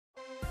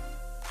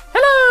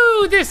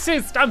This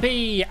is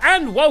Stumpy,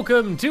 and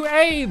welcome to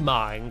a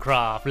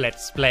Minecraft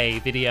Let's Play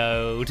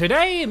video.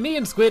 Today, me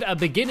and Squid are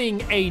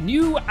beginning a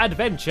new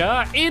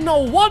adventure in a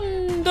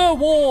Wonder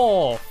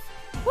Wharf.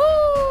 Woo!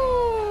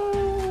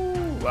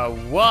 A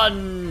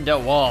Wonder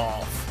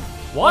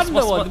Wharf. Wonder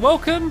Wharf.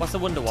 Welcome. What's the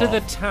Wonder Wharf? To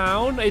the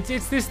town. It's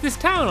this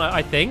town.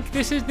 I think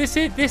this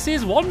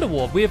is Wonder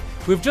Wharf.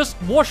 We've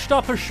just washed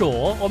up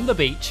ashore on the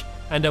beach,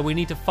 and we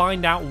need to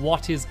find out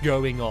what is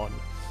going on.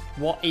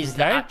 What is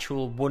the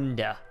actual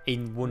wonder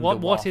in Wonder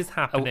Wharf? What is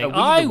happening?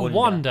 I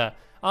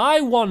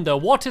wonder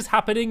what is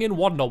happening in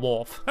Wonder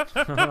Wharf.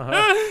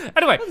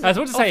 Anyway, as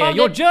what to say here,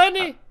 your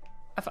journey.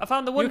 I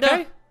found the wonder.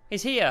 Okay?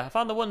 It's here. I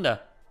found the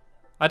wonder.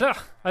 I don't.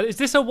 Is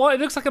this a what?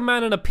 It looks like a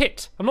man in a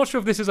pit. I'm not sure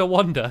if this is a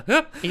wonder.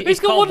 He's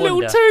got one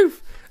little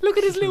tooth. Look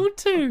at his little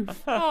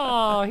tooth.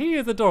 Oh,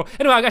 here's the door.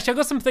 Anyway, actually, I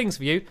got some things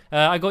for you.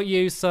 I got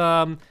you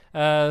some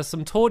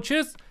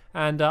torches.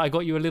 And I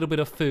got you a little bit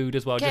of food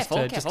as well, just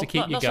to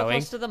keep you going. Not so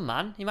close to the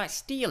man. He might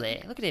steal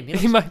it. Look at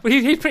him.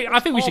 I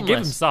think we should give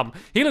him some.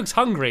 He looks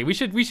hungry. We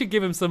should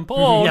give him some.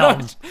 Oh no!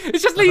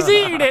 It's just he's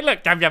eating it.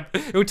 Look, yum.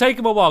 It will take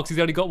him a while because he's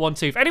only got one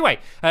tooth. Anyway,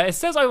 it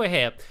says over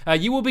here,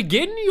 you will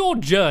begin your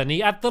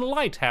journey at the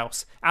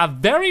lighthouse. A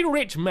very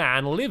rich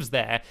man lives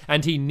there,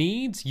 and he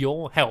needs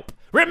your help.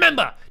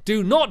 Remember,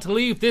 do not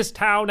leave this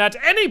town at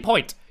any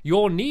point.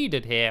 You're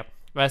needed here.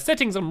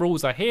 Settings and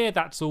rules are here.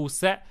 That's all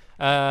set.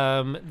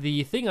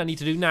 The thing I need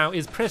to do now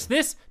is press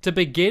this to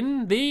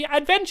begin the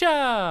adventure.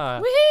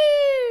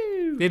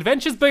 Woohoo! The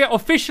adventure's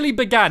officially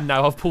began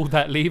now. I've pulled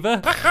that lever.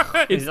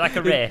 It's like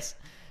a race.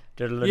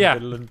 Yeah.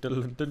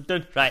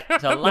 Right,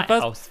 so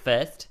lighthouse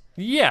first.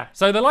 Yeah,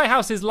 so the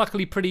lighthouse is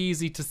luckily pretty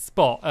easy to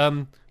spot.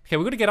 Okay,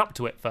 we've got to get up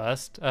to it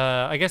first.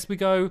 I guess we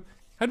go...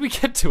 How do we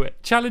get to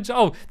it? Challenge...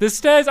 Oh, the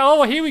stairs...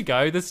 Oh, here we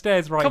go. The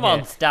stairs right here. Come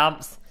on,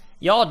 Stamps.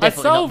 You're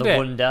definitely not the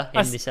wonder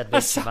in this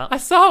adventure map. I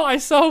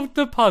solved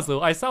the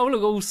puzzle. I saw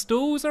all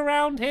stools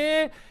around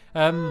here.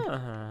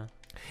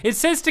 It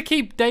says to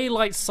keep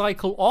daylight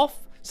cycle off,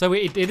 so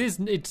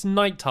it's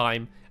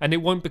nighttime and it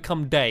won't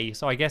become day.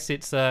 So I guess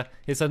it's a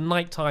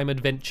nighttime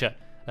adventure.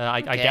 I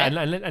guess,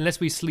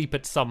 unless we sleep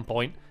at some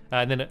point,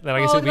 and then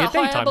I guess it'll be a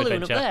daytime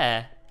adventure. Up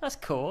there. That's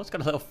cool. It's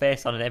got a little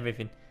face on and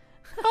everything.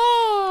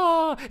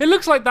 Oh, it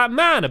looks like that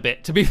man a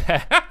bit. To be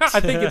fair, I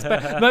think it's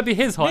maybe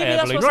his hot air balloon. Maybe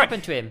that's what's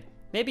happened to him.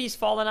 Maybe he's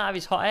fallen out of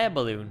his hot air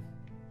balloon.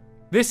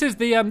 This is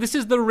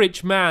the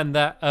rich man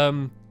that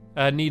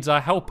needs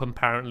our help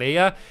apparently.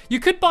 You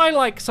could buy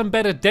like some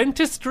better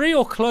dentistry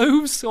or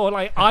clothes or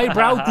like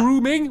eyebrow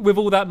grooming with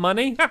all that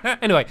money.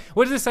 Anyway,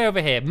 what does it say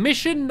over here?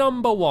 Mission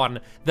number 1: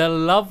 the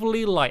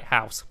lovely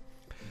lighthouse.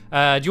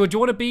 Do you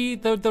want to be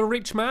the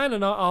rich man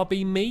and I'll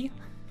be me?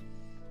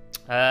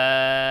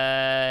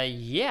 Yeah,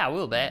 I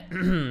will bet.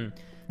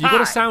 You got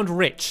to sound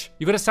rich.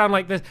 You got to sound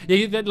like this.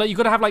 You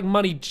got to have like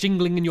money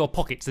jingling in your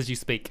pockets as you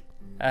speak.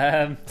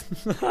 I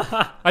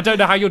don't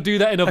know how you'll do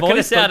that in a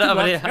voice.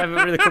 I haven't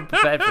really come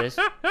prepared for this.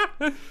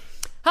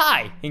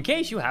 Hi, in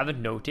case you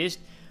haven't noticed,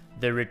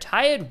 the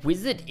retired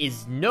wizard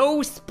is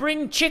no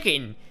spring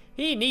chicken.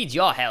 He needs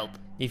your help.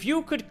 If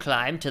you could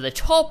climb to the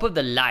top of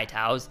the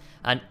lighthouse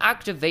and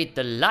activate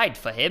the light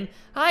for him,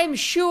 I'm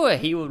sure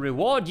he will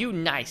reward you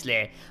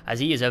nicely, as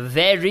he is a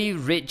very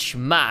rich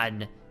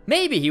man.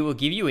 Maybe he will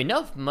give you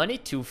enough money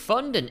to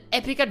fund an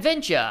epic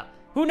adventure.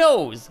 Who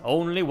knows?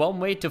 Only one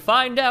way to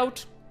find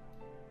out.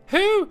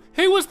 Who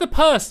was the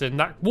person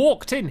that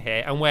walked in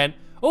here and went,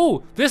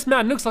 oh, this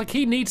man looks like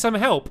he needs some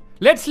help.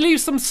 Let's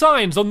leave some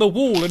signs on the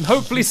wall and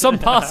hopefully some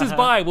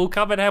passers-by will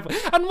come and help.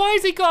 And why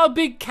has he got a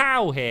big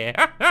cow here?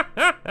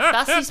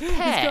 That's his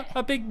pet. He's got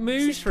a big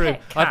mushroom.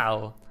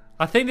 Cow.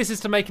 I think this is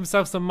to make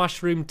himself some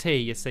mushroom tea,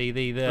 you see,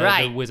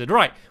 the wizard.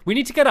 Right, we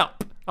need to get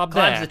up there.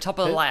 Climb to the top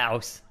of the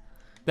lighthouse.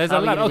 There's a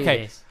ladder.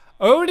 Okay.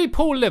 Only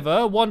pull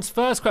lever once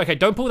first quest. Okay,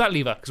 don't pull that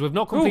lever because we've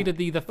not completed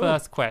the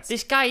first quest.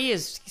 This guy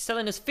he's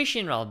selling us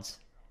fishing rods.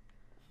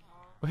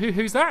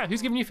 Who's that?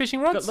 Who's giving you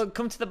fishing rods? Look,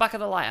 come to the back of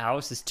the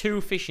lighthouse. There's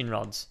 2 fishing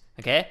rods.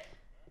 Okay.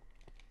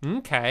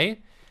 Okay.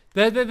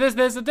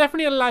 There's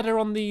definitely a ladder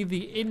on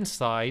the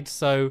inside.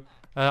 So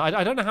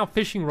I don't know how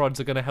fishing rods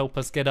are going to help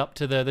us get up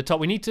to the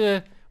top. We need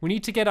to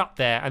get up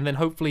there, and then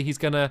hopefully he's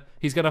gonna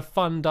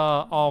fund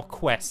our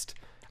quest.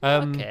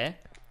 Okay.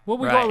 What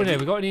we got in here?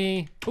 We got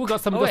any? Oh, we got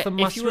some mushroom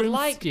stew. If you would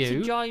like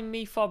to join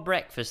me for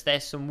breakfast,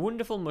 there's some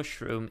wonderful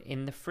mushroom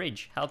in the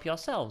fridge. Help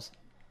yourselves.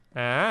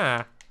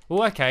 Ah.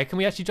 Oh, okay. Can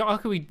we actually join?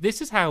 Oh,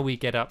 this is how we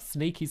get up.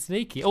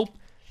 Sneaky. Oh,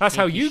 that's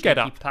how you get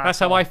up. That's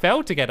how I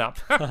failed to get up.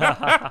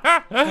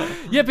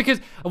 Yeah,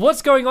 because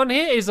what's going on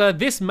here is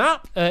this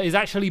map is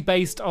actually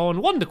based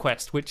on Wonder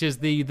Quest, which is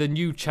the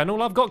new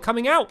channel I've got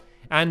coming out.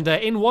 And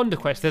in Wonder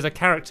Quest, there's a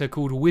character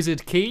called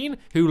Wizard Keen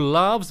who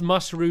loves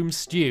mushroom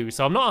stew.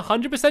 So I'm not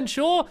 100%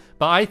 sure,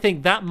 but I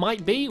think that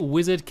might be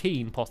Wizard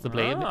Keen,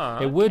 possibly.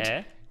 It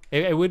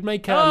would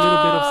make a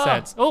little bit of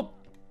sense. Oh,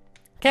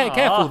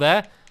 careful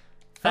there.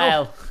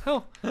 Fail.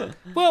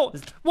 Well,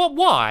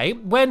 why,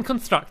 when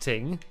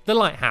constructing the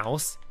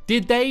lighthouse,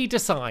 did they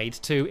decide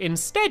to,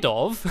 instead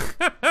of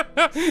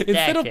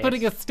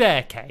putting a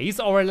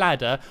staircase or a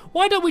ladder,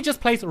 why don't we just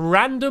place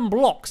random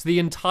blocks the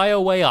entire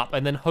way up,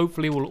 and then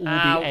hopefully we'll all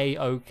be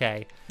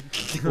a-okay.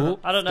 Ooh,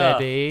 I don't know.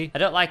 I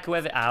don't like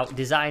whoever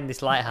designed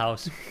this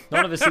lighthouse.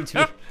 None of us seem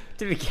to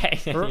be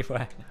getting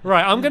anywhere.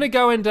 Right, I'm gonna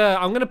go and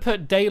I'm gonna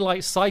put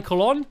daylight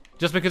cycle on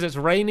just because it's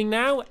raining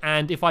now,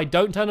 and if I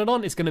don't turn it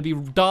on, it's gonna be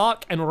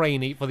dark and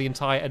rainy for the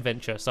entire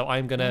adventure. So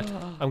I'm gonna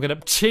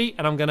cheat,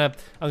 and I'm gonna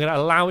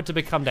allow it to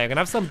become day. I'm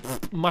gonna have some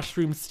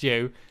mushroom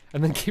stew,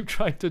 and then keep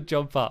trying to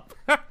jump up.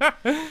 I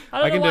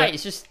don't know why. It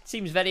just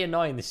seems very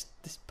annoying, this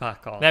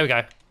parkour. There we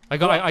go.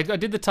 I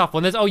did the tough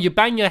one. You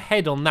bang your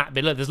head on that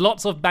bit. Look, there's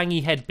lots of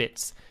bangy head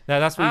bits. Now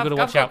that's what you've got to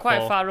watch out for. I've got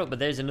quite far up, but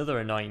there's another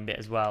annoying bit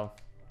as well.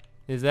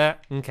 Is there?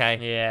 Okay.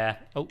 Yeah.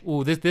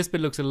 Oh, this bit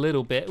looks a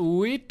little bit.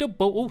 Oh,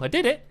 I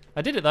did it.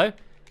 I did it though.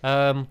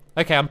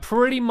 Okay, I'm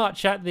pretty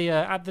much at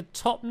the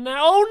top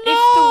now. Oh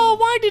no!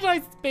 Why did I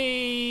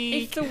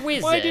speak? If the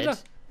wizard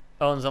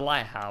owns a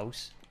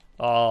lighthouse,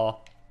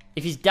 or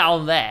if he's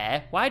down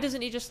there, why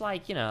doesn't he just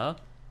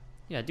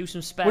do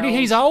some spells? Well,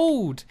 he's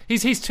old.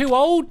 He's too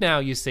old now,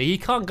 you see. He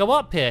can't go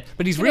up here.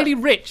 But he's really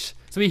rich,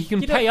 so he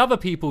can pay other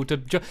people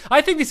to...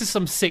 I think this is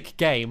some sick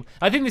game.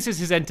 I think this is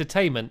his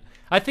entertainment.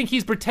 I think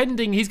he's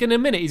pretending he's going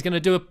to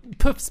do a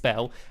poof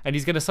spell, and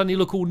he's going to suddenly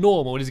look all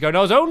normal, and he's going, I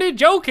was only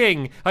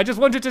joking. I just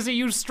wanted to see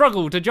you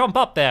struggle to jump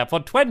up there for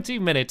 20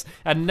 minutes,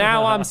 and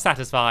now I'm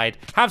satisfied.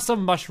 Have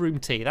some mushroom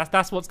tea.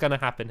 That's what's going to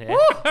happen here.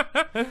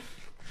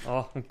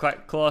 Oh, I'm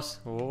quite close.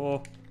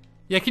 Oh.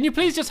 Yeah, can you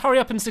please just hurry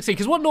up and succeed?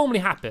 Because what normally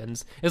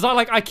happens is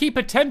I keep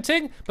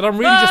attempting, but I'm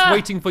really just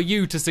waiting for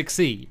you to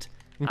succeed.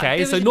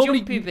 Okay, so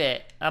normally,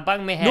 I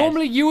bang my head.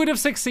 Normally you would have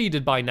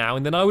succeeded by now,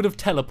 and then I would have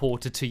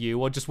teleported to you,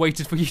 or just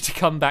waited for you to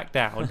come back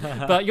down.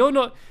 But you're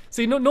not.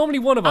 See, normally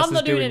one of us is doing well.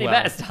 I'm not doing any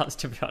better starts,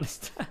 to be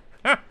honest.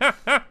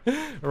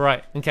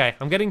 Right. Okay,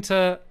 I'm getting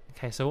to.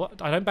 Okay, so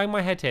what? I don't bang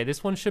my head here.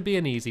 This one should be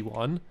an easy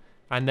one,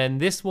 and then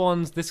this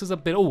is a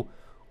bit. Oh,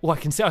 I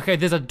can see. Okay,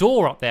 there's a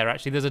door up there.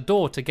 Actually, there's a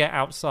door to get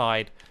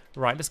outside.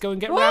 Right, let's go and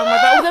get around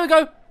like that. Oh, there we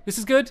go. This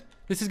is good.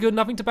 This is good.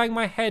 Nothing to bang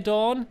my head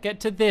on. Get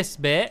to this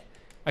bit.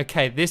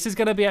 Okay, this is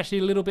going to be actually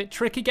a little bit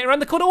tricky. Get around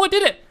the corner. Oh, I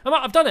did it.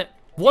 I've done it.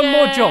 One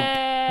more jump.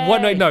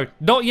 No,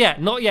 not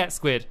yet. Not yet,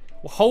 Squid.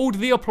 Hold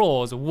the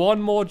applause. One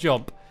more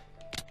jump.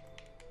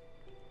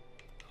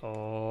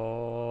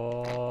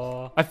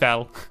 Oh. I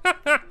fell.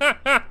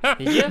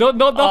 Did you? Not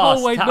the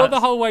whole way. Not the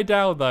whole way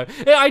down though.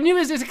 Yeah, I knew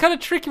it's kind of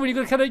tricky when you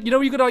got kind of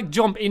you got to like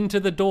jump into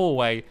the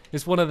doorway.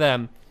 It's one of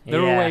them.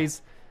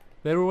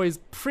 They're always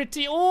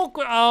pretty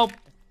awkward. Oh,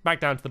 back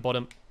down to the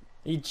bottom.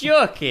 Are you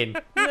joking?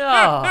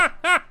 No.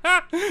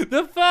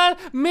 The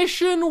first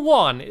mission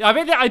 1.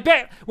 I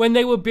bet when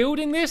they were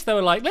building this, they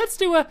were like, let's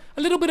do a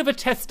little bit of a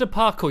tester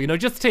parkour,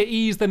 just to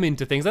ease them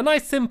into things. A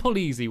nice, simple,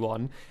 easy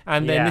one.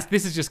 And then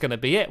this is just going to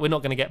be it. We're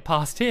not going to get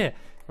past here.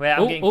 Wait,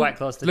 I'm getting quite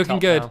close to the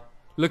top now.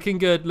 Looking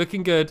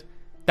good.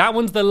 That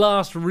one's the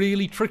last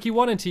really tricky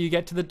one until you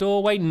get to the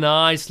doorway.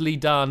 Nicely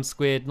done,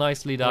 Squid.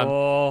 Nicely done.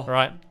 Oh.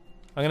 Right.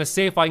 I'm going to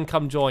see if I can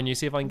come join you.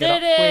 See if I can get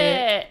up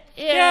quick.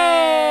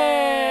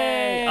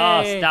 Yay!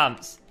 Oh,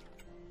 stamps.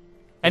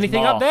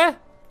 Anything up there?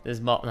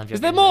 There's more.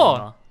 Is there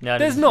more? No,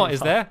 there's not,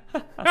 is there?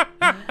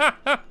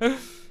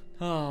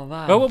 Oh,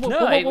 man. Well,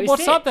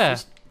 what's up there?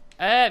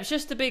 It's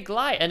just a big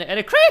light and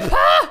a creeper!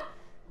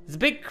 There's a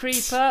big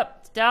creeper.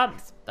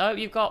 Stamps. Oh,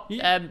 you've got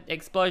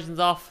explosions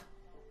off.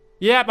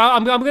 Yeah,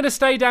 I'm going to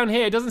stay down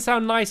here. It doesn't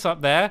sound nice up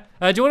there.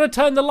 Do you want to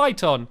turn the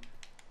light on?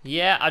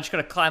 Yeah, I just got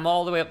to climb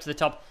all the way up to the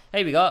top.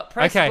 Here we go.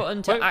 Press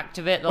button to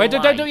activate the light.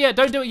 Don't do it yet.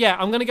 Don't do it yet.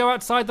 I'm going to go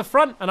outside the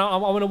front, and I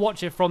want to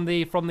watch it from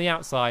the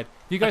outside.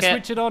 You guys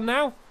switch it on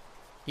now?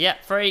 Yeah,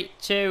 3,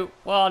 2,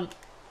 1.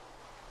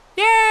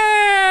 Yay!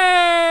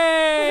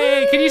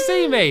 Can you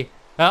see me?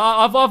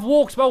 I've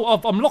walked.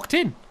 Well, I'm locked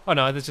in. Oh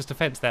no, there's just a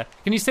fence there.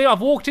 Can you see? I've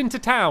walked into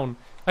town.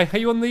 Are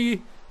you on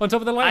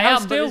top of the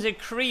lighthouse still? But there's a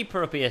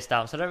creeper up here,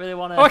 Stamps. I don't really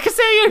want to. Oh, I can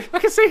see you. I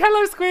can see.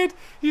 Hello, Squid.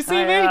 You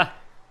see me?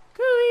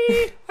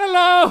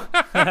 Hello.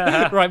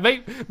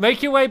 Right,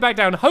 make your way back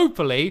down.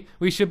 Hopefully,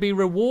 we should be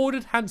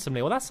rewarded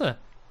handsomely. Well,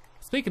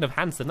 speaking of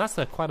handsome, that's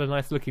quite a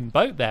nice looking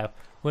boat there.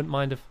 Wouldn't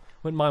mind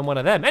one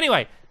of them.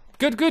 Anyway,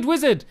 good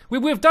wizard.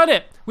 We've done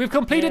it. We've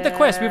completed the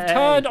quest. We've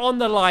turned on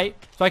the light,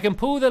 so I can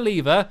pull the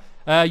lever.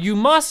 You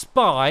must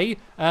buy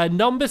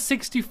number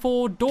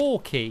 64 door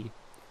key.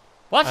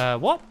 What?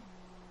 What?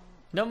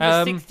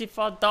 Number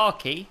 64 door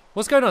key.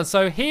 What's going on?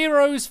 So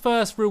hero's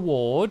first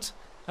reward.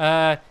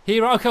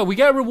 Okay, we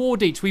get a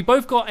reward each. We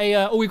both got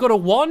we got a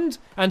wand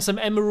and some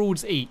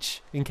emeralds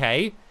each,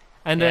 okay?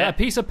 And a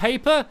piece of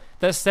paper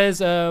that says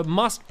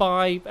must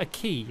buy a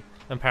key,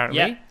 apparently.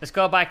 Yeah, let's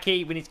go buy a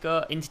key. We need to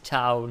go into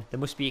town. There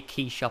must be a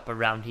key shop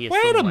around here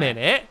somewhere. Wait a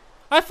minute.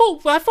 I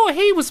thought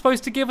he was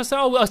supposed to give us.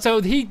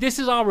 This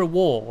is our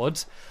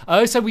reward.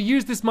 Oh, so we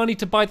use this money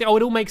to buy the. Oh,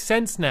 it all makes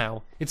sense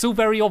now. It's all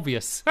very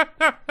obvious.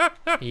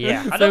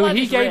 Yeah. So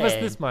he gave us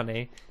this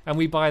money, and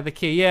we buy the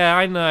key. Yeah,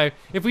 I know.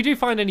 If we do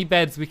find any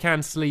beds, we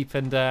can sleep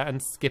and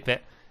skip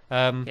it.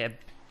 Yeah.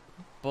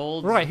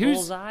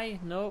 Bullseye?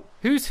 No.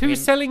 Who's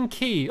selling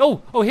key?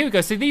 Oh, here we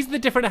go. So these are the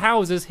different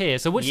houses here.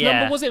 So which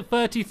number was it?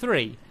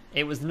 33?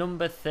 It was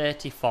number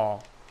 34.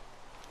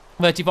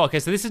 34. Okay,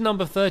 so this is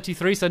number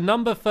 33. So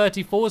number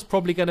 34 is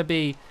probably going to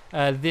be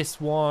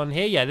this one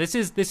here. Yeah, this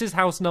is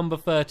house number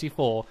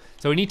 34.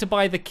 So we need to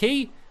buy the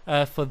key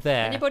for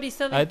there. Anybody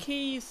selling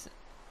keys?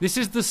 This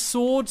is the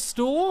sword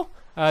store.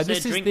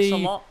 This is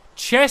the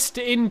chest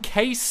in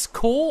case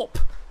corp.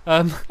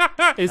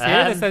 Is here.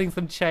 They're selling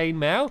some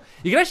chainmail.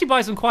 You can actually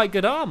buy some quite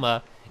good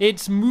armor.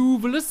 It's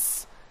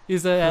moveless.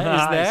 Is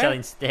there?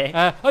 Selling stick.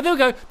 There we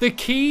go. The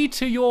key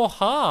to your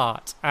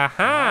heart.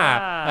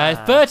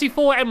 Aha.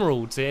 34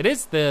 emeralds. It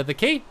is the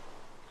key.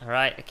 All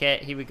right. Okay.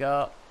 Here we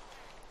go.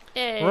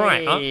 Hey.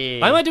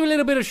 Right. I might do a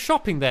little bit of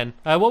shopping then.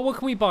 What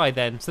can we buy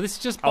then? So this is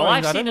just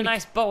buying. I've seen a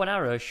nice bow and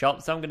arrow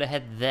shop, so I'm gonna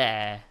head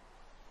there.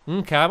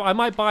 Okay. I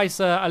might buy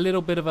a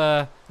little bit of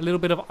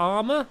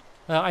armor.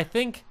 I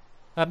think.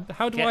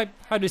 How do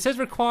it says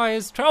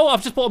requires.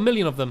 I've just bought 1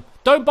 million of them.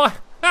 Don't buy.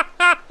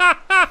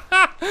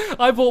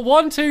 I bought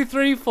 1, 2,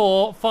 3,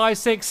 4, 5,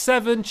 6,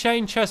 7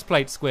 chain chest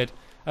plate squid.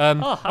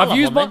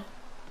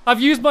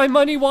 I've used my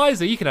money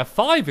wisely. You can have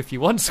 5 if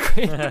you want,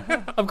 squid.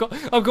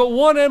 I've got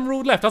 1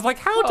 emerald left. I was like,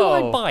 how do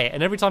I buy it?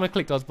 And every time I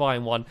clicked, I was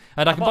buying one.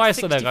 And I can buy a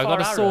sword. I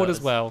got a sword as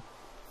well.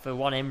 For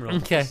 1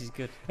 emerald. Okay. This is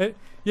good.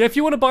 Yeah, if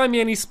you want to buy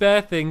me any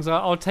spare things,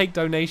 I'll take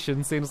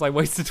donations. Since I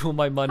wasted all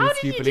my money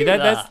stupidly. Did you do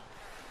that?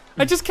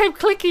 I just kept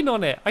clicking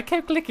on it. I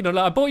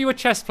bought you a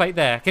chest plate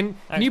there. Can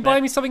you buy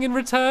me something in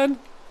return?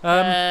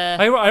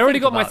 I already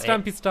got my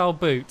Stampy style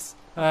boots.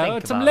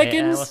 Some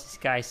leggings. What's this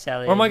guy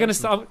selling? Or am I going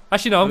to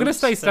actually no, I'm going to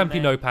stay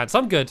Stampy no pants.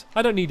 I'm good.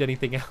 I don't need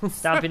anything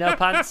else. Stampy no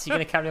pants? You're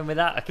going to carry on with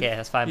that? Okay,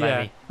 that's fine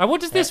by me. And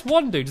what does this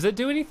one do? Does it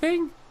do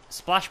anything?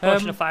 Splash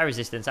potion of fire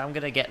resistance. I'm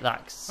going to get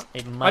that.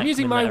 I'm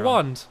using my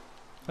wand.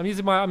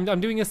 I'm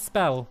doing a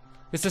spell.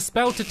 It's a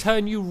spell to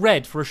turn you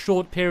red for a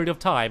short period of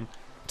time.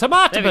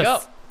 Tomatomus. There we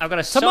go. I've got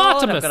a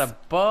sword, I've got a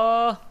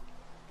bow.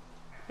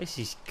 This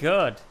is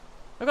good.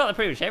 I've got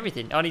pretty much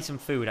everything. I need some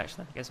food,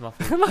 actually. Get some more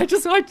food. and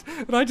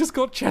I just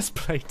got chest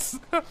plates.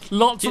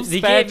 Lots of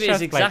spare chest plates. They gave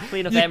us exactly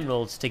enough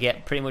emeralds to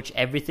get pretty much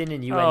everything,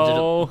 and you ended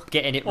up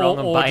getting it wrong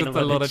and buying a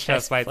lot of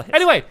chest plates.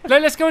 Anyway,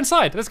 let's go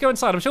inside.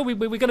 I'm sure we're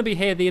going to be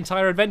here the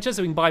entire adventure,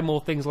 so we can buy more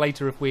things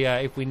later if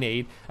we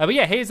need. But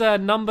yeah, here's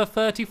number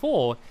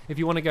 34. If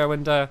you want to go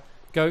and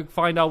go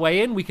find our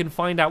way in, we can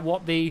find out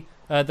what the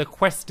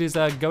quest is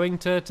going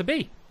to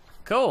be.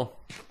 Cool.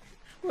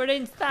 We're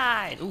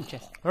inside. Ooh,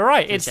 chest. All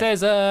right. It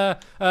says,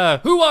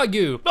 who are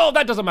you? Oh,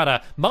 that doesn't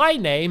matter. My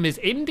name is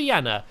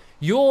Indiana.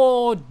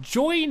 You're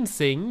joiny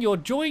sing. You're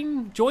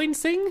joiny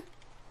sing.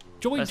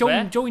 You're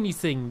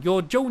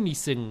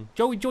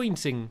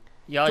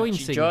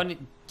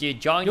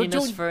joining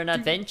us for an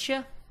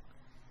adventure.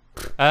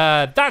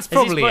 That's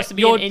probably supposed to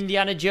be an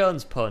Indiana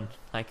Jones pun,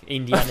 like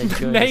Indiana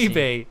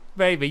Jones.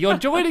 Maybe you're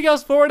joining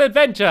us for an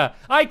adventure.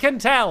 I can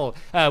tell.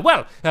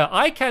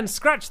 I can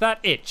scratch that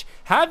itch.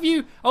 Have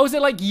you? Oh, is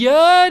it like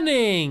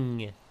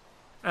yearning?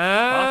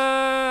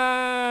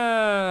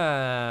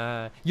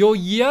 You're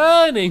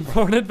yearning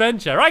for an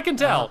adventure. I can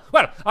tell.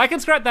 Well, I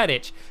can scratch that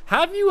itch.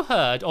 Have you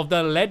heard of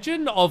the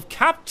legend of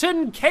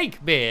Captain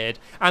Cakebeard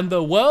and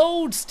the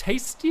world's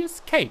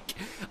tastiest cake?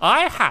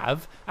 I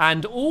have,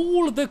 and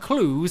all the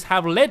clues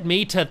have led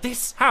me to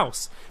this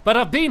house. But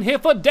I've been here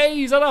for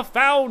days and I've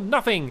found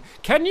nothing.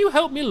 Can you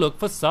help me look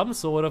for some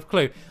sort of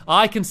clue?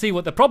 I can see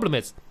what the problem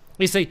is.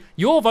 You see,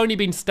 you've only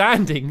been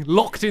standing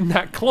locked in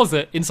that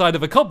closet inside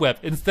of a cobweb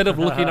instead of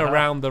looking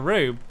around the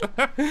room.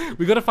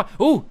 We got to find.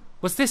 Oh,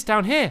 what's this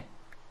down here?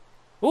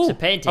 It's a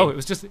painting. Oh, it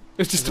was just a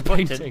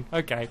painting.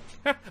 Okay.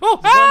 Oh,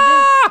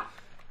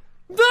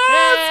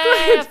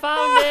 that's great.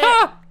 Found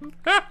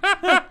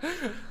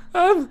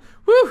it.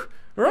 Woo.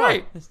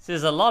 Right.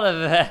 There's a lot of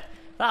that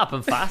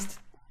happened fast.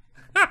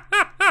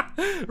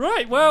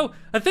 Right. Well,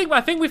 I think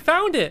we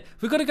found it.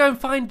 We've got to go and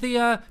find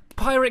the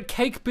Pirate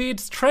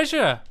Cakebeard's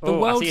treasure, the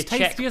world's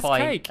tastiest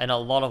cake, and a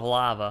lot of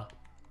lava.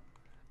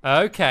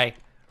 Okay.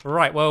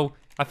 Right. Well,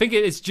 I think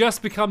it's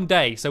just become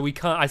day, so we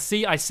can't. I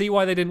see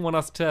why they didn't want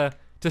us to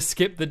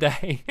skip the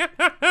day.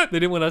 They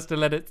didn't want us to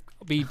let it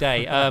be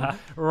day.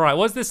 Right.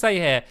 What does this say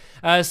here?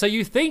 So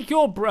you think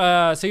your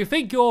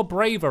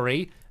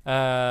bravery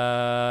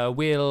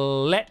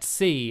will let's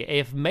see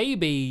if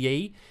maybe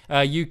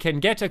you can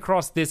get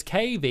across this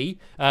cavey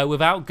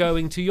without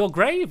going to your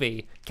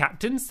gravy,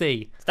 Captain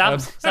C.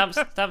 Stamps,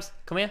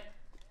 come here.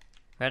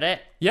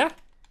 Ready? Yeah.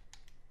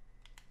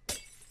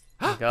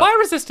 Fire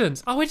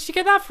resistance. Oh, where did you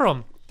get that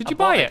from? Did you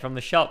buy it from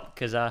the shop?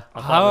 Because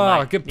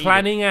good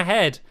planning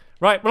ahead.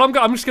 Right, well,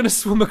 I'm just going to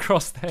swim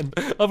across then.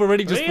 I've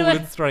already just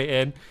fallen straight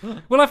in.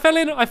 Well, I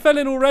fell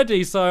in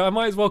already, so I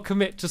might as well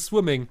commit to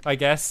swimming, I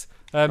guess.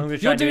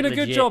 You're doing a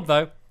good job,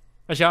 though.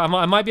 Actually,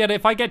 I might be able to,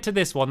 if I get to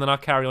this one, then I'll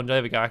carry on.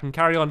 There we go. I can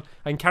carry on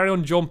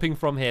jumping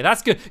from here.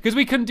 That's good, because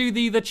we can do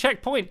the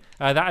checkpoint.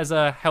 That has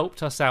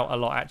helped us out a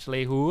lot,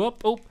 actually.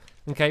 Whoop, oh,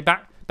 okay,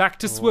 back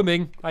to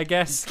swimming, I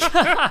guess.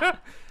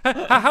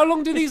 How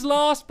long do these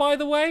last, by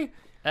the way?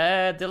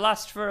 They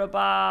last for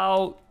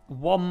about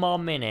 1 more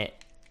minute.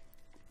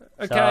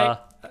 Okay. So,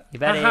 you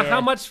better.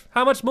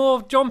 How much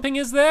more jumping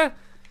is there?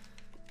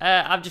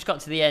 I've just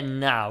got to the end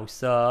now,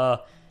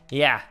 so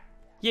yeah.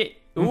 Ooh,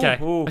 Okay.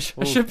 ooh,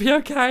 I should be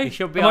okay. You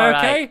should be Am I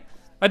alright. okay?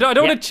 I don't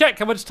want to check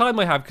how much time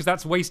I have because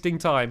that's wasting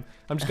time.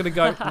 I'm just gonna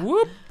go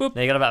whoop whoop.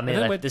 No, you got about a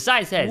minute left. The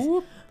sign says.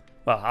 Whoop.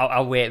 Well,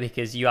 I'll wait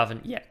because you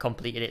haven't yet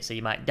completed it, so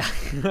you might die.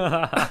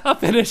 I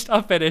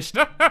finished.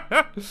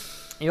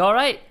 You all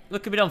right?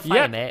 Look a bit on fire,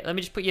 Yeah. mate. Let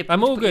me just put your.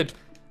 I'm all good.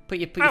 Put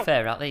your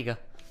fare out. There you go.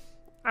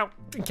 Ow.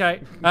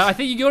 Okay. I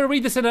think you got to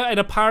read this in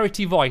a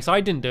piratey voice.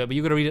 I didn't do it, but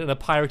you got to read it in a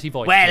piratey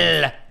voice.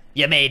 Well,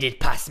 you made it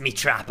past me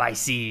trap, I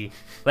see.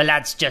 Well,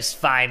 that's just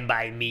fine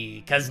by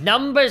me, 'cause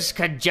numbers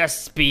could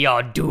just be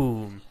your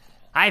doom.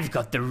 I've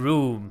got the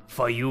room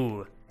for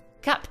you.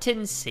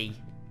 Captain C.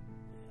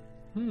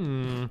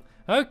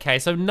 Okay,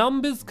 so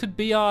numbers could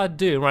be our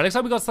doom. Right, looks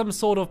like we got some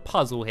sort of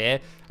puzzle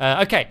here.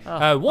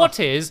 What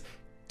is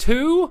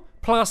 2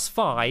 plus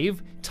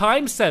 5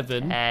 times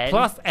 7 10,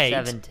 plus 8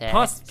 7, 10,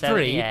 plus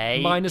 3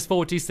 78. minus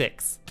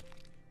 46?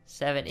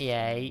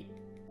 78,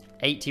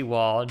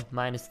 81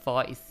 minus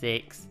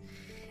 46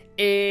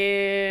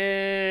 is...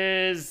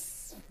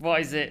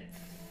 What is it?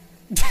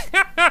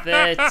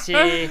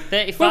 30,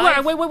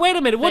 35? Wait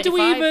a minute. What do we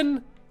 35?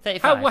 even...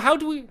 35. How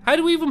do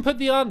we even put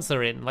the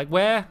answer in? Like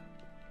where?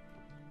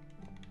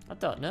 I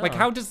don't know. Like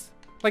how does...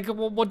 Like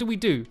what do we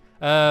do?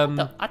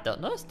 I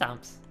don't know,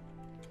 Stamps.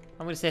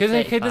 I'm going to say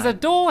 35. Okay, there's a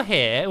door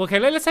here. Okay,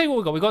 let's say what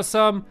we got. We got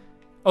some...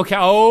 Okay,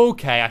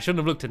 I shouldn't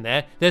have looked in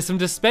there. There's some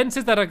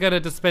dispensers that are going to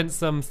dispense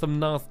some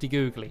nasty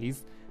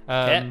googlies.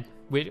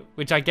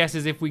 Which I guess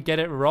is if we get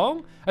it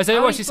wrong.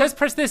 She says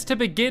press this to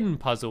begin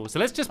puzzle. So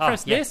let's just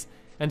press this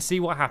and see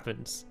what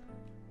happens.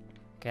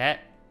 Okay.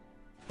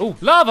 Oh,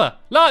 lava!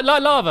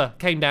 Lava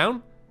came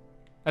down.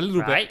 A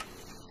little bit.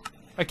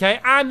 Okay,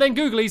 and then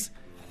googlies.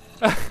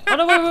 Oh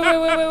no,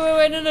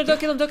 wait, no, don't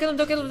kill him.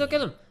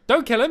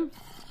 Don't kill him.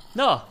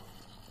 No.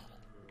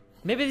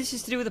 Maybe this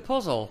is to do with the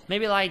puzzle.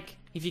 Maybe like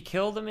if you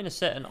kill them in a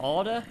certain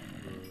order,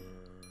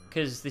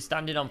 because they're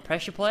standing on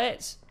pressure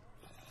plates.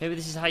 Maybe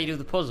this is how you do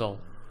the puzzle.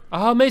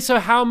 Oh, mate, so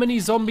how many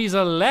zombies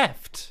are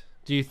left,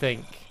 do you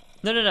think?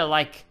 No,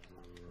 like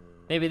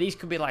maybe these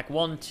could be like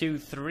 1, 2,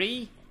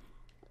 3.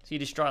 So you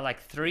destroy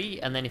like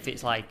 3, and then if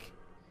it's like,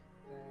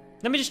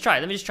 let me just try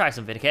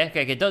something, okay?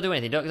 Okay, don't do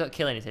anything, don't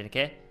kill anything,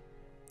 okay?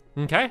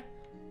 Okay.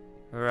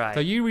 Right.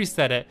 So you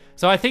reset it.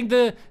 So I think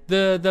the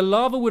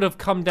lava would have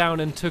come down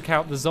and took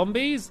out the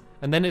zombies,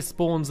 and then it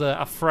spawns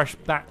a fresh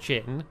batch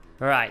in.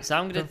 Right,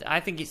 so I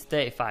think it's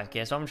 35,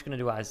 okay? So I'm just gonna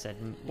do what I said.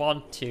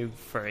 1, 2,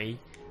 3.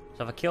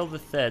 So if I kill the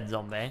third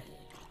zombie,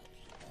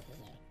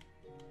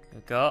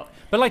 go.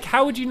 But like,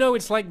 how would you know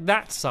it's like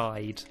that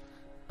side?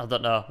 I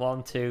don't know.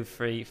 1, 2,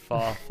 3,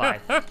 4,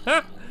 5.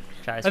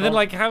 Try this And then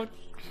like how?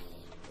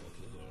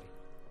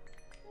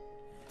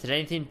 Did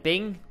anything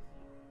bing?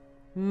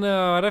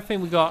 No, I don't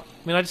think we got.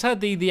 I mean, I just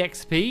heard the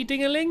XP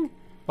ding-a-ling,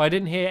 but I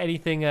didn't hear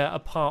anything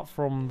apart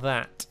from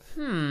that.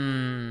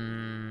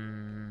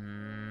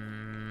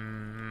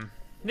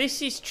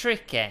 This is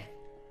tricky.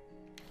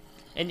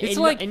 It's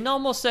like in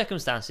normal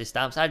circumstances,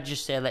 Stamps, I'd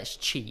just say let's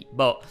cheat,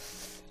 but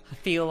I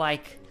feel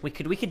like we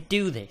could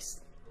do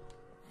this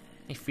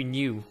if we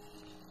knew.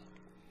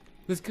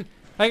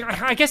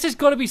 I guess there's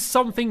got to be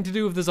something to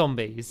do with the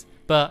zombies,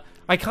 but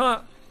I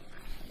can't.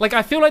 Like,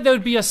 I feel like there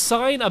would be a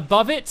sign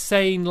above it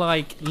saying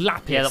like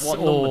lapis what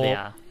number they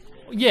are.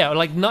 Yeah, or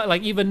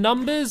like either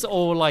numbers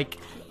or like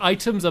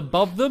items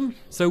above them,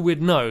 so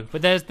we'd know.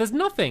 But there's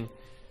nothing.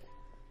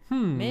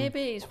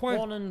 Maybe it's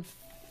 1 and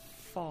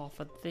 4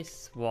 for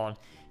this one.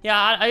 Yeah,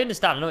 I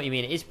understand. I know what you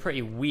mean. It is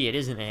pretty weird,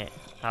 isn't it?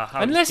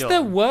 How Unless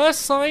there were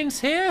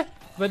signs here,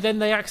 but then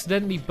they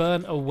accidentally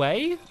burnt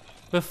away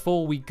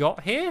before we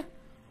got here.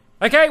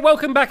 Okay,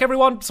 welcome back,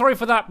 everyone. Sorry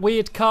for that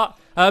weird cut.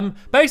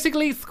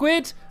 Basically,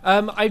 Squid,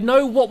 I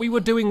know what we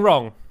were doing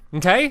wrong.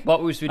 Okay.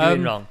 What was we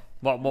doing wrong?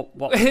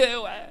 What?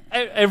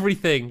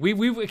 Everything.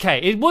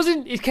 Okay. It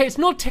wasn't. Okay. It's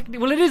not technically.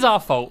 Well, it is our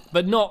fault,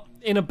 but not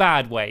in a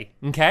bad way.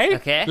 Okay.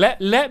 Okay.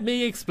 Let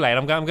me explain.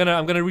 I'm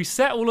gonna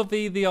reset all of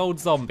the old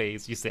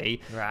zombies. You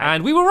see. Right.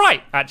 And we were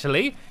right,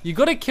 actually. You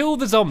got to kill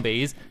the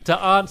zombies to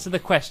answer the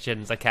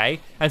questions. Okay.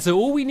 And so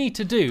all we need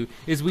to do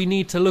is we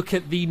need to look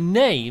at the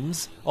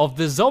names of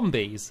the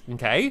zombies.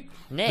 Okay.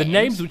 Names? The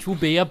names which will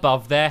be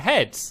above their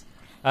heads.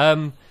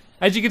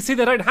 As you can see,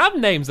 they don't have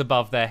names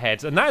above their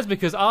heads, and that is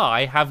because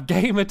I have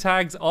gamer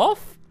tags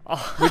off,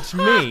 which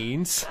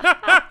means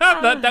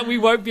that we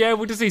won't be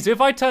able to see. So if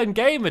I turn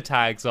gamer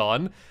tags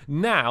on,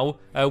 now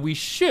we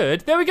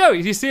should. There we go.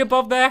 You see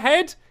above their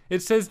head,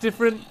 it says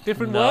different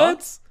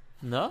words.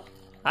 No,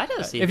 I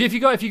don't see. If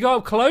you go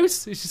up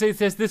close, it should say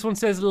this one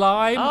says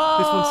lime,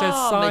 this one says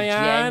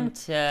cyan.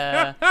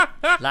 Magenta.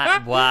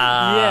 Like,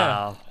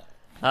 wow.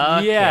 Yeah.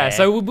 Okay. Yeah.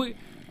 So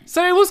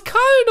it was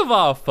kind of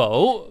our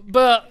fault,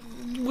 but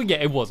well, yeah,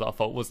 it was our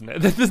fault, wasn't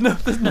it? There's no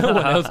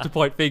one else to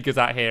point fingers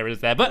at here, is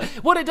there? But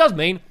what it does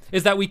mean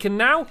is that we can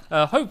now,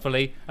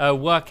 hopefully,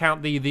 work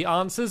out the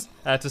answers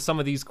to some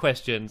of these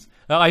questions.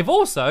 I've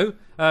also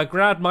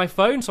grabbed my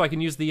phone so I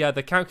can use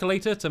the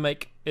calculator to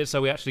make it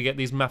so we actually get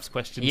these maths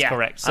questions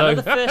correct. So I know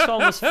the first one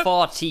was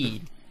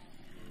 14.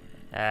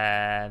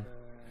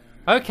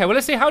 Okay, well,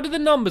 let's see. How do the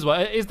numbers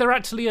work? Is there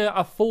actually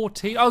a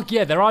 14? Oh,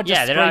 yeah, there are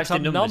just straight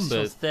up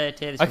numbers.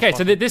 30, okay,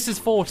 so this is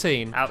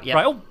 14. Out, yeah.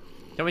 Right, oh.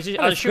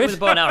 I'll shoot with a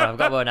bow and arrow. I've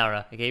got a bow and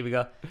arrow. Okay, here we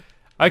go.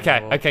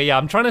 Okay, yeah,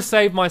 I'm trying to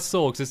save my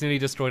sword because it's nearly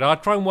destroyed. I'll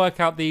try and work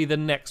out the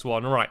next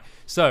one. Right,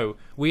 so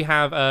we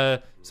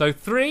have,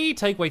 3,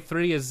 take away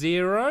 3 is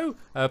 0,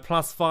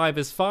 plus 5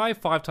 is 5,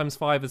 5 times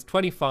 5 is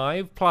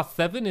 25, plus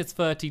 7 is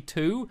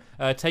 32,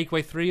 take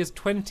away 3 is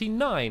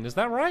 29. Is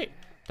that right?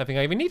 I don't think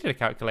I even needed a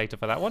calculator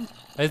for that one.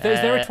 Is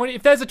there a 20?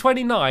 If there's a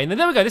 29, then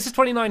there we go. This is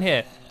 29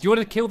 here. Do you want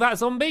to kill that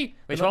zombie?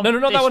 Which one? No,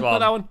 not that one. Not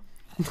that one.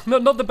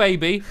 not the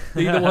baby.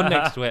 The one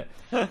next to it.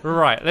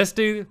 Right. Let's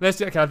do.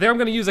 Okay. I think I'm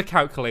going to use a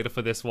calculator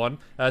for this one.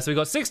 So we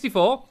got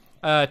 64.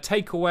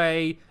 Take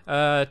away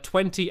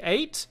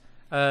 28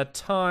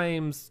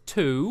 times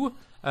 2.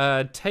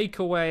 Take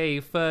away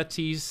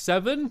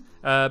 37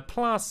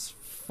 plus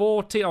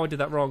 14. Oh, I did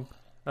that wrong.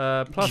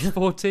 Plus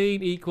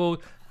 14 equals.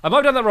 I might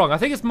have done that wrong. I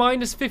think it's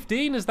minus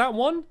 15. Is that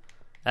one?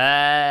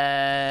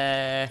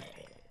 Let's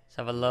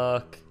have a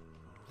look.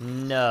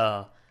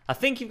 No. I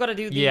think you've got to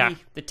do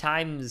the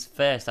times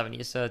first, haven't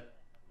you? So,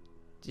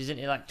 isn't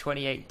it like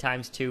 28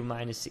 times 2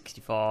 minus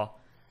 64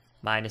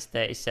 minus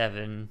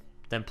 37,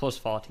 then plus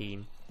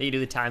 14? Then you do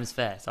the times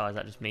first, or is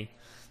that just me?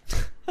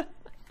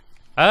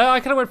 I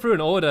kind of went through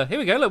an order. Here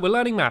we go. Look, we're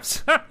learning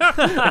maths. Okay,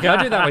 I'll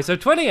do it that way. So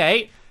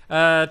 28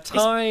 times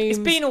It's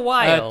been a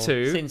while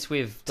 2, since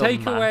we've done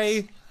take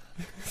away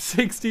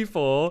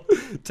 64,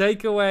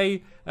 take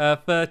away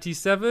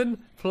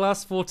 37,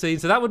 plus 14.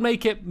 So that would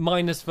make it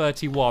minus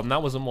 31.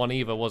 That wasn't one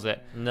either, was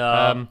it?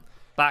 No.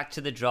 Back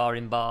to the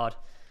drawing board.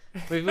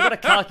 We've got a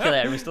calculator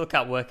and we still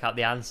can't work out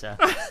the answer.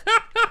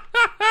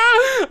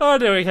 Oh,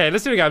 no, okay,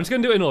 let's do it again. I'm just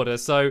going to do it in order.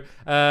 So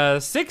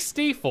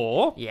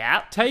 64,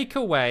 take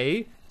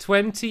away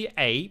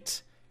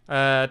 28,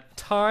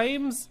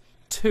 times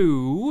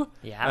 2,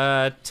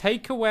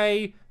 take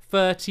away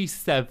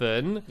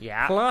 37,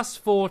 plus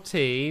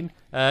 14,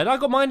 and I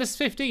got minus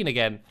 15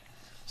 again.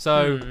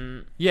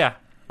 So, yeah,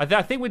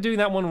 I think we're doing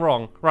that one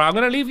wrong. Right, I'm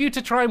going to leave you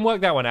to try and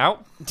work that one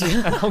out,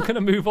 and I'm going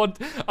to move on.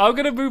 I'm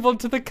going to move on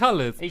to the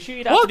colours. Are you sure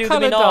you'd have to do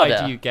them in order? What colour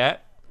die do you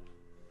get?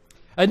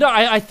 No,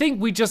 I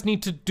think we just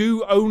need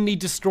to only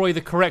destroy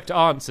the correct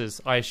answers,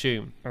 I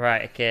assume.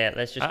 Right, okay,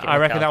 let's just get I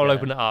reckon that will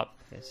open it up.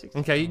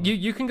 Okay,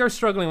 you can go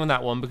struggling on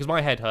that one because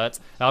my head hurts.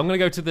 I'm going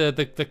to go to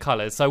the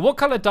colours. So what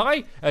colour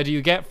dye do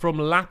you get from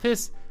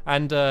lapis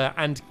and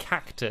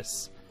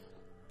cactus?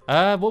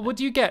 What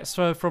do you get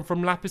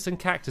from lapis and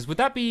cactus? Would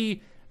that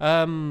be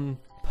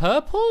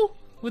purple?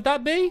 Would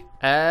that be?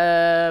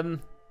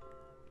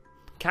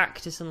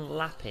 Cactus and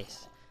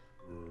lapis.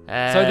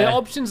 So the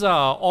options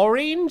are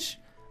orange.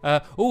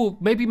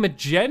 Maybe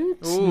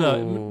magenta.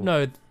 Ooh.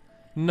 No, it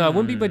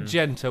wouldn't be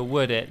magenta,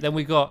 would it? Then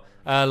we got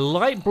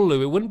light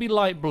blue. It wouldn't be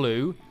light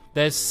blue.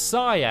 There's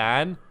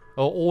cyan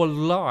or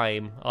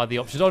lime are the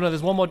options. Oh no,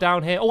 there's one more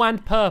down here. Oh,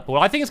 and purple.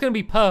 I think it's going to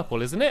be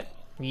purple, isn't it?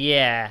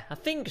 Yeah, I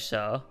think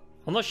so.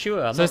 I'm not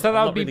sure. I'm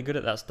not really good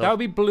at that stuff. That would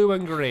be blue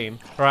and green.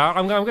 All right,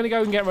 I'm going to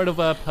go and get rid of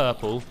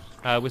purple.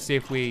 We'll see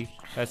if we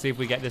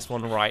get this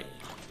one right.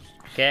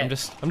 Okay. I'm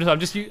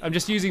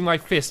just using my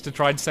fist to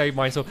try and save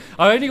my sword.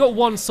 I only got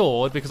one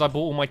sword because I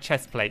bought all my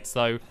chest plates,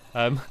 so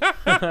I'm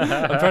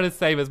trying to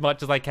save as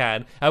much as I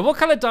can. What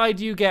colour dye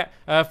do you get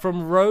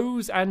from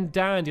rose and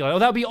dandelion? Oh,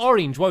 that would be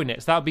orange, won't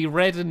it? So that would be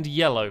red and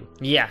yellow.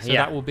 Yeah, so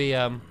that will be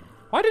I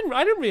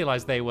didn't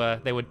realise they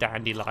were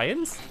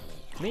dandelions.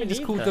 I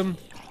just called them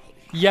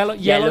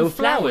yellow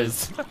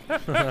flowers.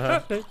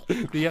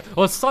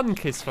 Or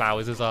sun-kissed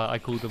flowers, as I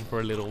called them for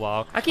a little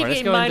while. I keep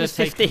getting minus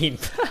 15.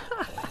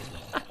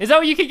 Is that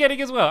what you keep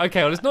getting as well?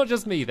 Okay, well, it's not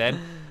just me then.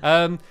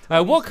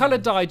 What colour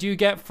dye do you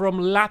get from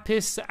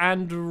lapis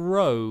and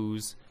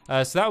rose?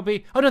 So that would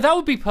be... Oh, no, that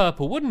would be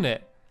purple, wouldn't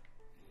it?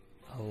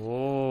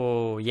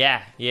 Oh,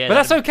 yeah. But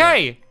that's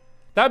okay.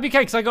 That would be okay,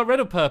 because I got rid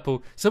of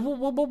purple. So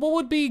what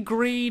would be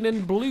green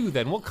and blue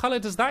then? What colour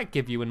does that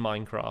give you in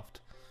Minecraft?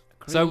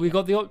 So we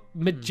got the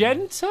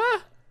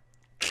magenta?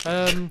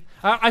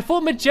 I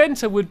thought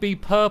magenta would be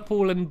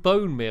purple and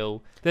bone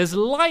meal. There's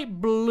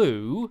light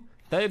blue.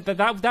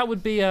 That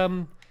would be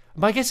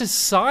my guess is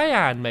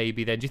cyan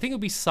maybe then. Do you think it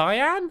would be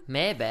cyan?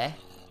 Maybe.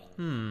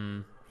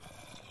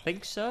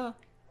 Think so.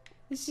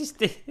 It's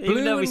just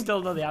even though we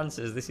still know the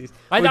answers, this is.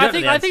 I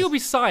think it'll be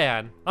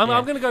cyan. I'm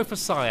gonna go for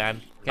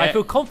cyan. Okay. I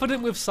feel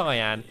confident with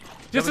cyan.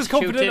 Just as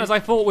confident as I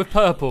thought with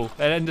purple.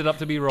 It ended up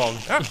to be wrong.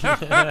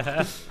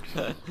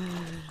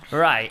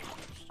 Right.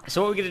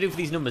 So what we're gonna do for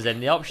these numbers then?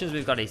 The options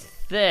we've got is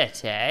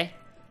 30.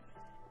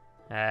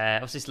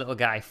 What's this little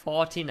guy?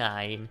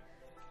 49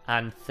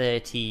 and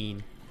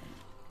 13.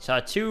 So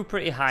two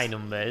pretty high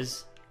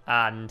numbers,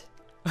 and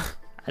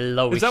A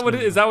lowish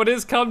Is that what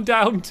it's come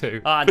down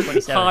to? Ah,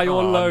 27. High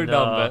or low no.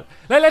 number?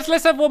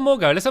 Let's have one more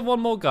go. Let's have one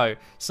more go.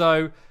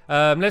 So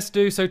let's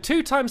do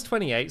 2 times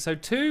 28. So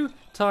 2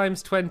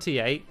 times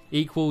 28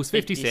 equals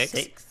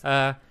 56.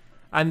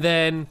 And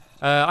then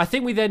I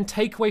think we then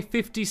take away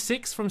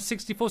 56 from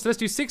 64. So let's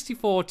do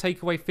 64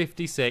 take away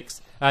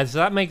 56. So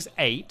that makes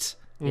 8.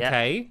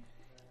 Okay. Yep.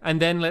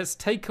 And then let's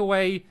take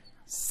away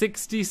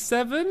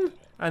 67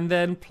 and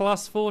then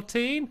plus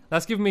 14.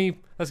 That's giving me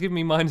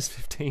minus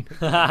 15.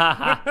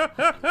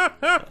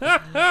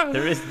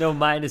 There is no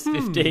minus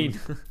 15.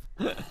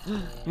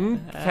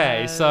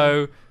 Okay,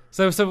 so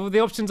the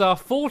options are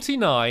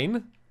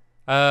 49,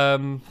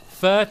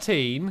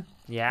 13,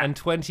 and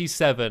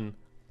 27.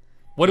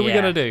 What are we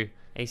gonna do?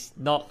 It's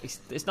not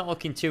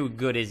looking too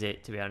good, is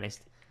it? To be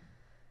honest,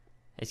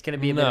 it's gonna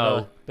be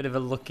a bit of a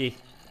lucky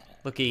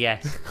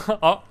guess.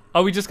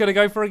 Are we just gonna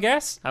go for a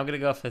guess? I'm gonna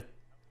go for.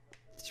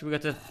 Should we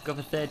go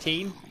for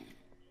 13?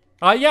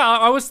 Yeah,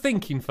 I was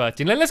thinking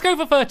 13. Let's go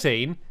for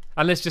 13,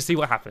 and let's just see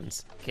what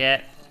happens.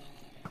 Okay.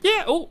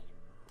 Yeah. Oh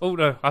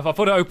no! I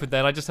thought it opened.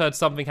 Then I just heard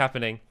something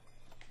happening.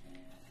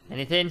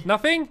 Anything?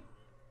 Nothing.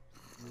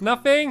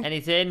 Nothing.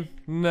 Anything?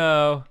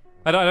 No.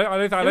 I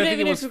don't think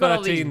it was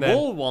 13 then.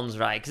 Wool ones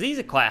right, because these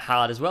are quite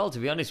hard as well. To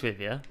be honest with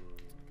you.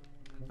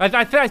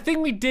 I think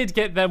we did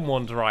get them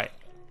ones right,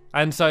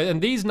 and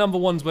these number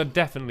ones were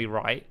definitely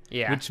right.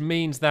 Yeah. Which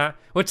means that.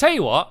 Well, tell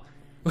you what.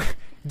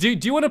 Do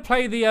you want to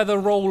play the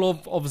role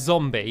of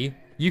zombie?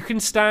 You can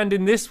stand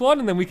in this one,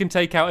 and then we can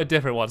take out a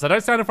different one. So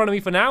don't stand in front of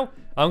me for now.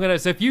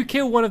 So if you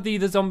kill one of the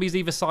zombies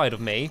either side of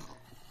me,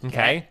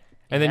 okay,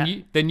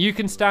 and then you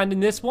can stand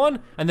in this one,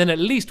 and then at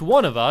least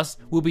one of us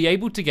will be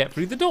able to get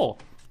through the door.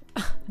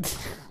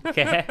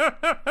 Okay.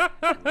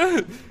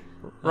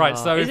 Right.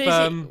 So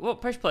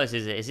what pressure place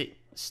is it? Is it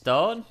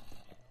stone?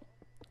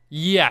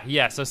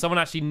 Yeah. So someone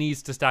actually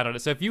needs to stand on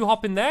it. So if you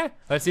hop in there,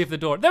 let's see if the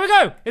door. There we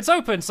go. It's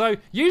open. So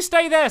you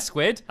stay there,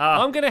 Squid. Oh.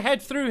 I'm gonna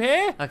head through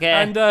here. Okay.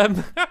 And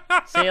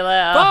see you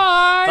later.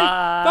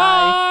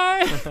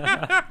 Bye.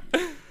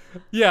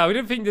 Yeah, we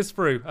didn't think this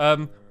through.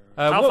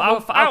 How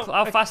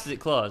fast does it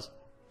close?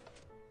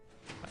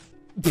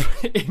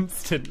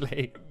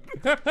 Instantly.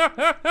 No,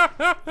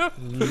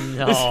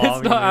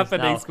 it's not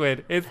happening,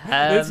 Squid.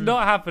 It's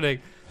not happening.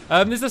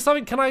 Is there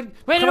something? Can I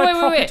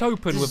prop it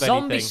open with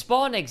zombie anything?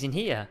 spawn eggs in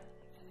here.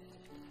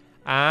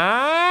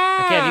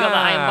 Ah. Okay, have you got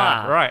that iron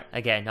bar? Right.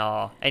 Again,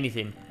 or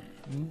anything?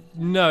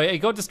 No, it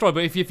got destroyed.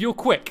 But if you're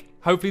quick,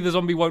 hopefully the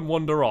zombie won't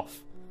wander off.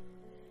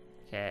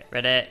 Okay,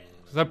 ready?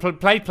 So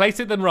place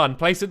it, then run.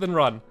 Place it, then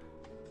run.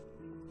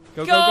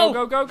 Go.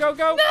 No!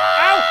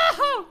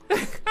 Ow!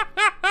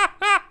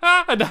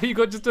 And now you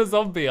got just a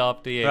zombie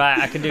after you. Right,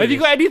 I can do Have you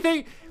got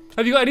anything?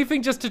 Have you got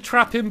anything just to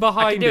trap him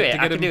behind it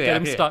to get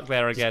him stuck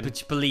there again?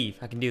 Just believe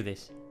I can do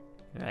this.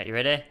 All right, you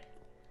ready?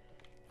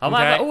 Okay.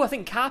 I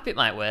think carpet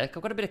might work.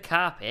 I've got a bit of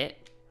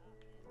carpet.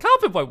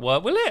 Carpet won't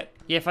work, will it?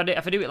 Yeah, if I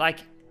do it like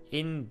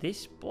in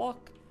this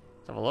block.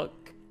 Let's have a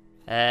look.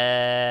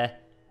 Let's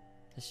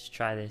just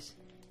try this.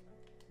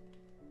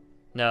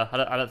 No,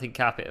 I don't think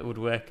carpet would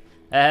work.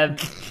 All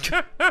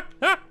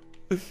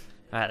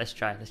right, let's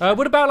try.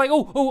 What about like?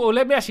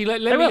 Let me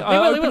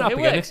open up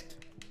again.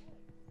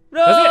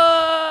 No! Does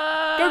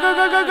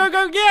it?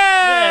 Go! Yay!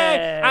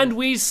 Yeah. And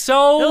we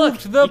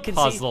solved the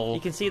puzzle.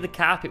 You can see the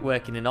carpet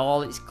working in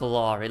all its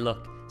glory.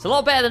 Look, it's a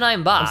lot better than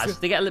iron bars.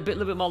 They get a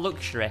little bit more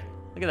luxury.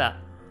 Look at that.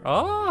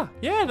 Oh,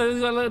 yeah,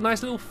 they've got a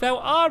nice little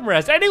felt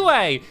armrest.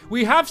 Anyway,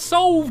 we have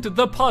solved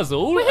the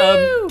puzzle.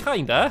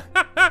 Kinda.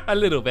 A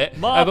little bit.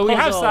 But we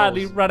have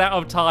sadly run out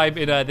of time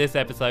in this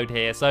episode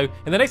here. So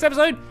in the next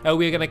episode,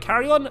 we're going to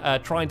carry on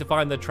trying to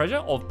find the treasure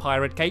of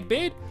Pirate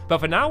Cakebeard. But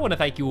for now, I want to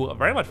thank you all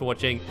very much for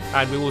watching,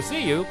 and we will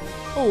see you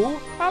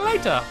all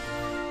later.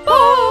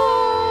 Bye!